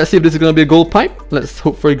 and let's see if this is gonna be a gold pipe. Let's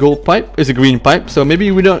hope for a gold pipe. It's a green pipe, so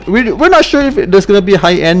maybe we're not sure if there's gonna be a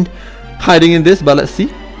high end hiding in this, but let's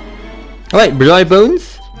see. All right, dry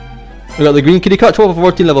bones. We got the green kitty card, 12 of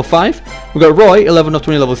 14, level 5. We got Roy, 11 of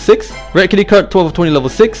 20, level 6. Red kitty card, 12 of 20, level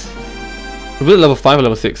 6. Was it level 5 or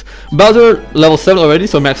level 6? Bowser, level 7 already,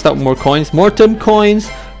 so maxed out more coins. Mortem coins.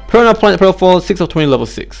 Piranha Planet Profile, 6 of 20, level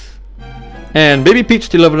 6. And Baby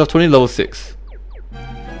Peach, 11 of 20, level 6.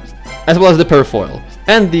 As well as the Parafoil.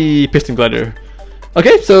 And the Piston Glider.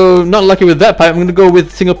 Okay, so not lucky with that pipe. I'm gonna go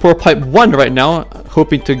with Singapore Pipe 1 right now,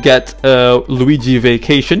 hoping to get Luigi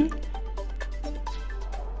Vacation.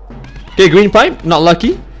 Okay, green pipe, not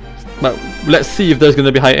lucky, but let's see if there's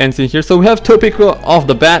gonna be high ends in here. So we have Topico off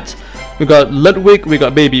the bat. We got Ludwig, we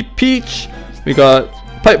got Baby Peach, we got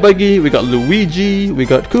Pipe Buggy, we got Luigi, we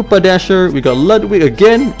got Koopa Dasher, we got Ludwig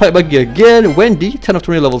again, Pipe Buggy again, Wendy, 10 of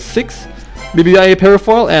 20, level 6, BBIA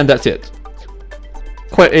Parafoil, and that's it.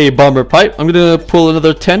 Quite a bomber pipe. I'm gonna pull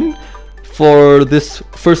another 10 for this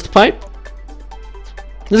first pipe.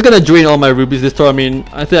 I'm just gonna drain all my rubies this tour. I mean,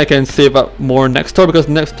 I think I can save up more next tour, because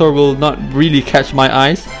next tour will not really catch my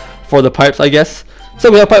eyes for the pipes, I guess. So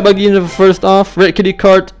we have Pipe Buggy in the first off. Red Kitty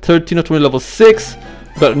card, 13 of 20, level 6.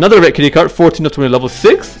 Got another Red Kitty card, 14 of 20, level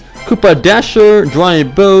 6. Koopa Dasher, Dry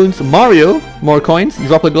Bones, Mario, more coins,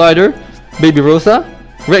 Droplet Glider, Baby Rosa.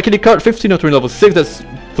 Red Kitty card, 15 of 20, level 6. That's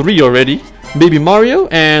 3 already. Baby Mario,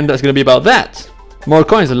 and that's gonna be about that. More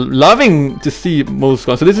coins. Loving to see most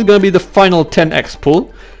coins. So this is gonna be the final 10x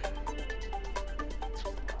pull.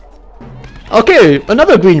 Okay,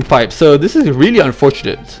 another green pipe. So this is really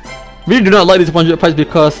unfortunate. Really do not like these 100 pipes,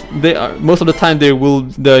 because they are, most of the time they will,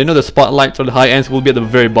 the spotlights or the high ends will be at the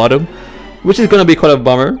very bottom, which is gonna be quite a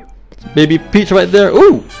bummer. Baby Peach right there.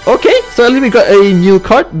 Ooh, okay. So at least we got a new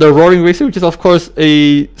card, the Roaring Racer, which is of course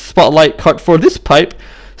a spotlight card for this pipe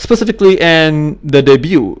specifically, and the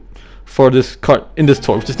debut for this card in this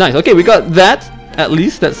tour, which is nice. Okay, we got that. At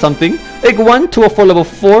least that's something. Egg 1, 2 of 4, level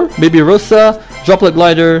 4. Baby Rosa, Droplet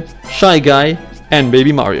Glider, Shy Guy, and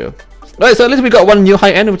Baby Mario. Alright, so at least we got one new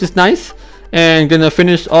high end, which is nice. And gonna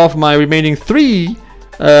finish off my remaining 3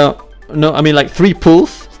 3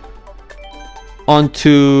 pulls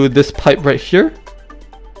onto this pipe right here.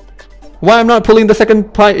 Why I'm not pulling the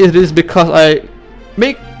second pipe is because I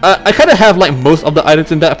kind of have like most of the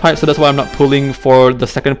items in that pipe, so that's why I'm not pulling for the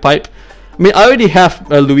second pipe. I mean, I already have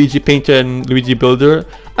a Luigi Painter and Luigi Builder.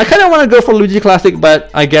 I kind of want to go for Luigi Classic, but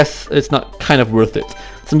I guess it's not kind of worth it.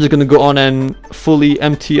 So I'm just going to go on and fully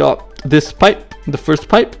empty up this pipe, the first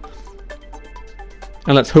pipe.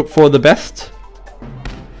 And let's hope for the best.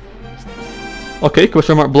 Okay,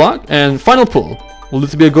 question mark block. And final pull. Will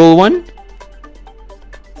this be a gold one?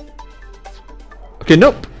 Okay,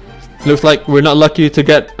 nope. Looks like we're not lucky to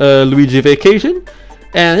get Luigi Vacation.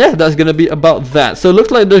 And yeah, that's gonna be about that. So it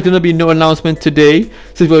looks like there's gonna be no announcement today,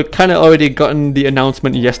 since we've kind of already gotten the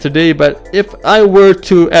announcement yesterday. But if I were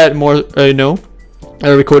to add more,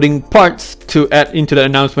 recording parts to add into the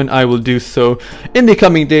announcement. I will do so in the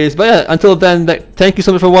coming days. But yeah, until then, thank you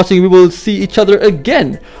so much for watching. We will see each other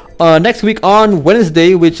again next week on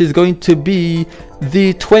Wednesday, which is going to be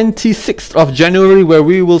the 26th of January, where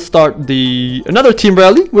we will start another team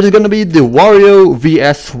rally, which is going to be the Wario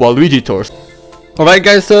vs Waluigi Tour. Alright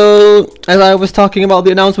guys, so as I was talking about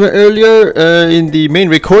the announcement earlier in the main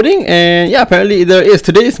recording, and yeah, apparently there is.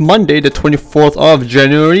 Today is Monday, the 24th of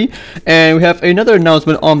January, and we have another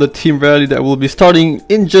announcement on the team rally that will be starting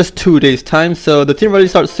in just 2 days time. So the team rally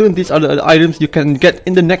starts soon. These are the items you can get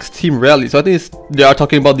in the next team rally. So I think they are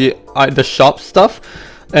talking about the shop stuff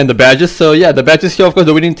and the badges. So yeah, the badges here, of course,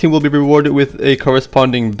 the winning team will be rewarded with a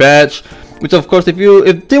corresponding badge, which of course, if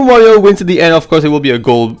Team Wario wins in the end, of course it will be a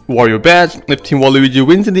gold Wario badge. If Team Waluigi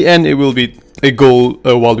wins in the end, it will be a gold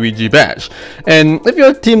Waluigi badge. And if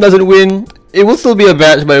your team doesn't win, it will still be a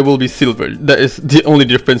badge, but it will be silver. That is the only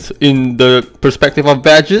difference in the perspective of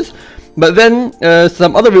badges. But then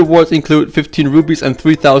some other rewards include 15 rubies and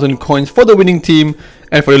 3,000 coins for the winning team,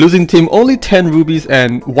 and for the losing team only 10 rubies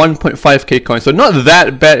and 1.5k coins. So not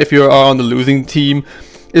that bad if you are on the losing team.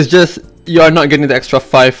 It's just you are not getting the extra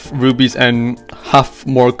 5 rubies and half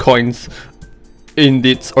more coins in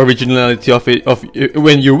its originality of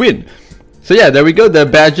when you win. So yeah, there we go, the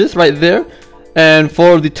badges right there. And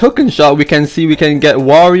for the token shop, we can see we can get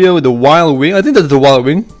Wario, the Wild Wing. I think that's the Wild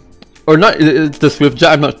Wing. Or not, it's the Swift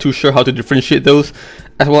Jet. I'm not too sure how to differentiate those.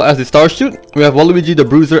 As well as the Star Shoot. We have Waluigi the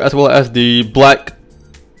Bruiser, as well as the Black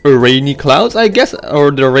Rainy Clouds, I guess, or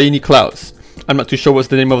the Rainy Clouds. I'm not too sure what's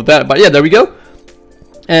the name of that, but yeah, there we go.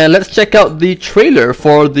 And let's check out the trailer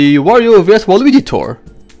for the Wario vs Waluigi Tour.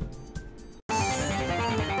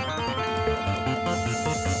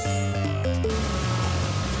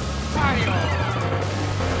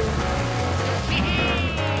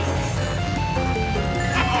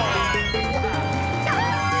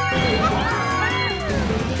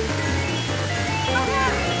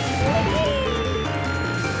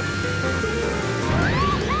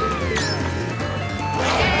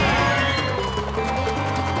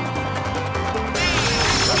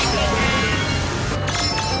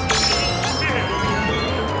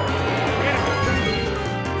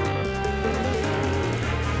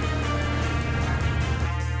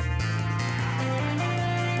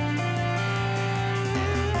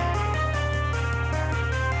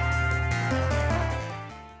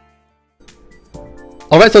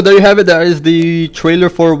 Alright, so there you have it. That is the trailer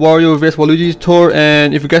for Wario vs Waluigi Tour.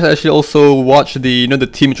 And if you guys actually also watch the the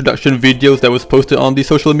team introduction videos that was posted on the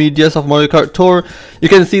social medias of Mario Kart Tour, you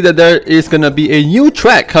can see that there is gonna be a new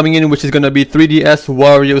track coming in, which is gonna be 3DS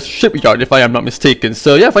Wario's Shipyard, if I am not mistaken.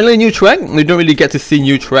 So yeah, finally a new track. We don't really get to see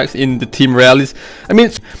new tracks in the team rallies. I mean,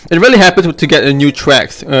 it really happens to get new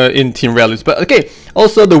tracks in team rallies. But okay,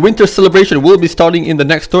 also the winter celebration will be starting in the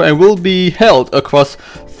next tour and will be held across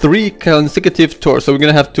 3 consecutive tours. So we're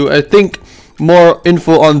gonna have to, I think, more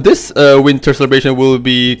info on this winter celebration will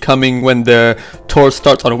be coming when the tour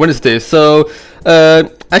starts on Wednesday. So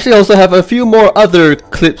actually I also have a few more other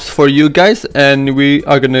clips for you guys, and we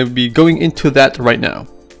are gonna be going into that right now.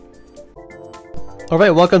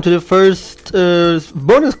 Alright, welcome to the first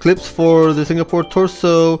bonus clips for the Singapore Tour.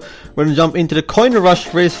 So we're gonna jump into the coin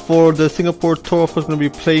rush race for the Singapore Tour. Of course, we're gonna be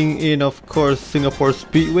playing in, of course, Singapore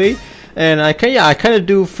Speedway. And I kind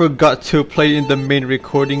of forgot to play in the main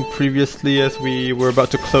recording previously, as we were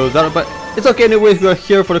about to close out, but it's okay anyways. We are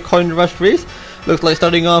here for the coin rush race. Looks like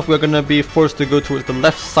starting off we're gonna be forced to go towards the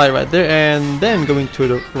left side right there, and then going to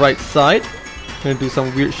the right side. Gonna do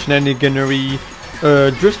some weird shenaniganery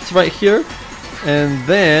drifts right here, and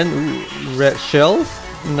then ooh, red shells.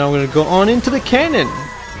 Now we're gonna go on into the cannon.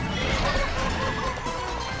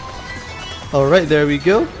 Alright, there we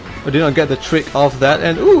go. I did not get the trick of that,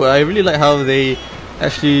 and ooh, I really like how they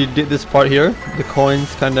actually did this part here. The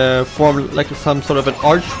coins kind of form like some sort of an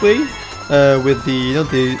archway with the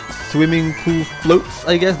the swimming pool floats,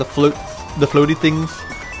 I guess, the floaty things,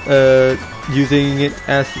 using it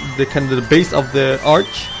as the kind of the base of the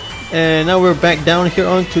arch. And now we're back down here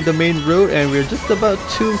onto the main road, and we're just about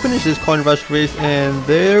to finish this coin rush race. And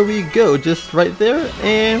there we go, just right there,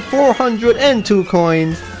 and 402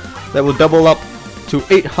 coins. That will double up to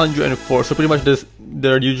 804. So pretty much this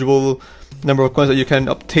the usual number of coins that you can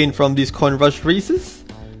obtain from these coin rush races.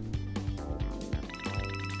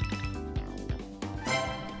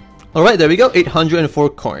 Alright, there we go, 804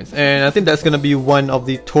 coins, and I think that's gonna be one of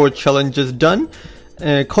the tour challenges done.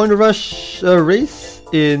 Coin rush race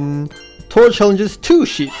in tour challenges 2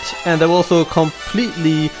 sheet, and that will also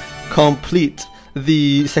completely complete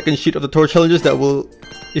the second sheet of the tour challenges. That will,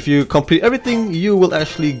 if you complete everything, you will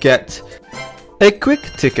actually get a quick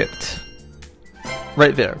ticket.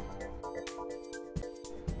 right there.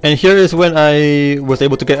 And here is when I was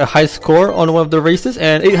able to get a high score on one of the races,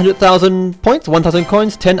 and 800,000 points, 1,000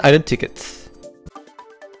 coins, 10 item tickets.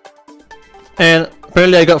 And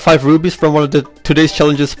apparently I got 5 rubies from one of the today's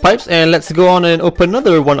challenges pipes, and let's go on and open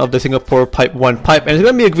another one of the Singapore Pipe 1 pipe. And it's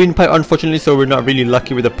gonna be a green pipe, unfortunately, so we're not really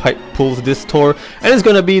lucky with the pipe pulls this tour, and it's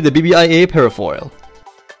gonna be the BBIA Parafoil.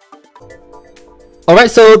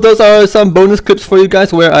 Alright, so those are some bonus clips for you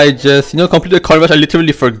guys where I just, completed the coin rush. I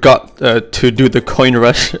literally forgot to do the coin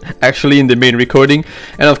rush actually in the main recording.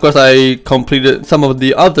 And of course I completed some of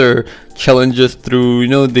the other challenges through,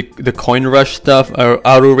 the coin rush stuff or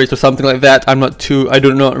auto race or something like that. I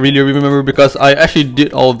do not really remember because I actually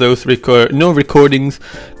did all those recordings,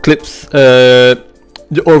 clips,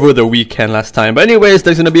 over the weekend last time. But anyways,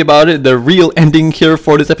 that's gonna be about it, the real ending here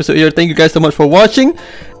for this episode here. Thank you guys so much for watching,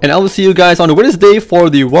 and I will see you guys on Wednesday for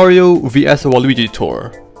the Wario vs Waluigi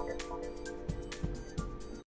tour.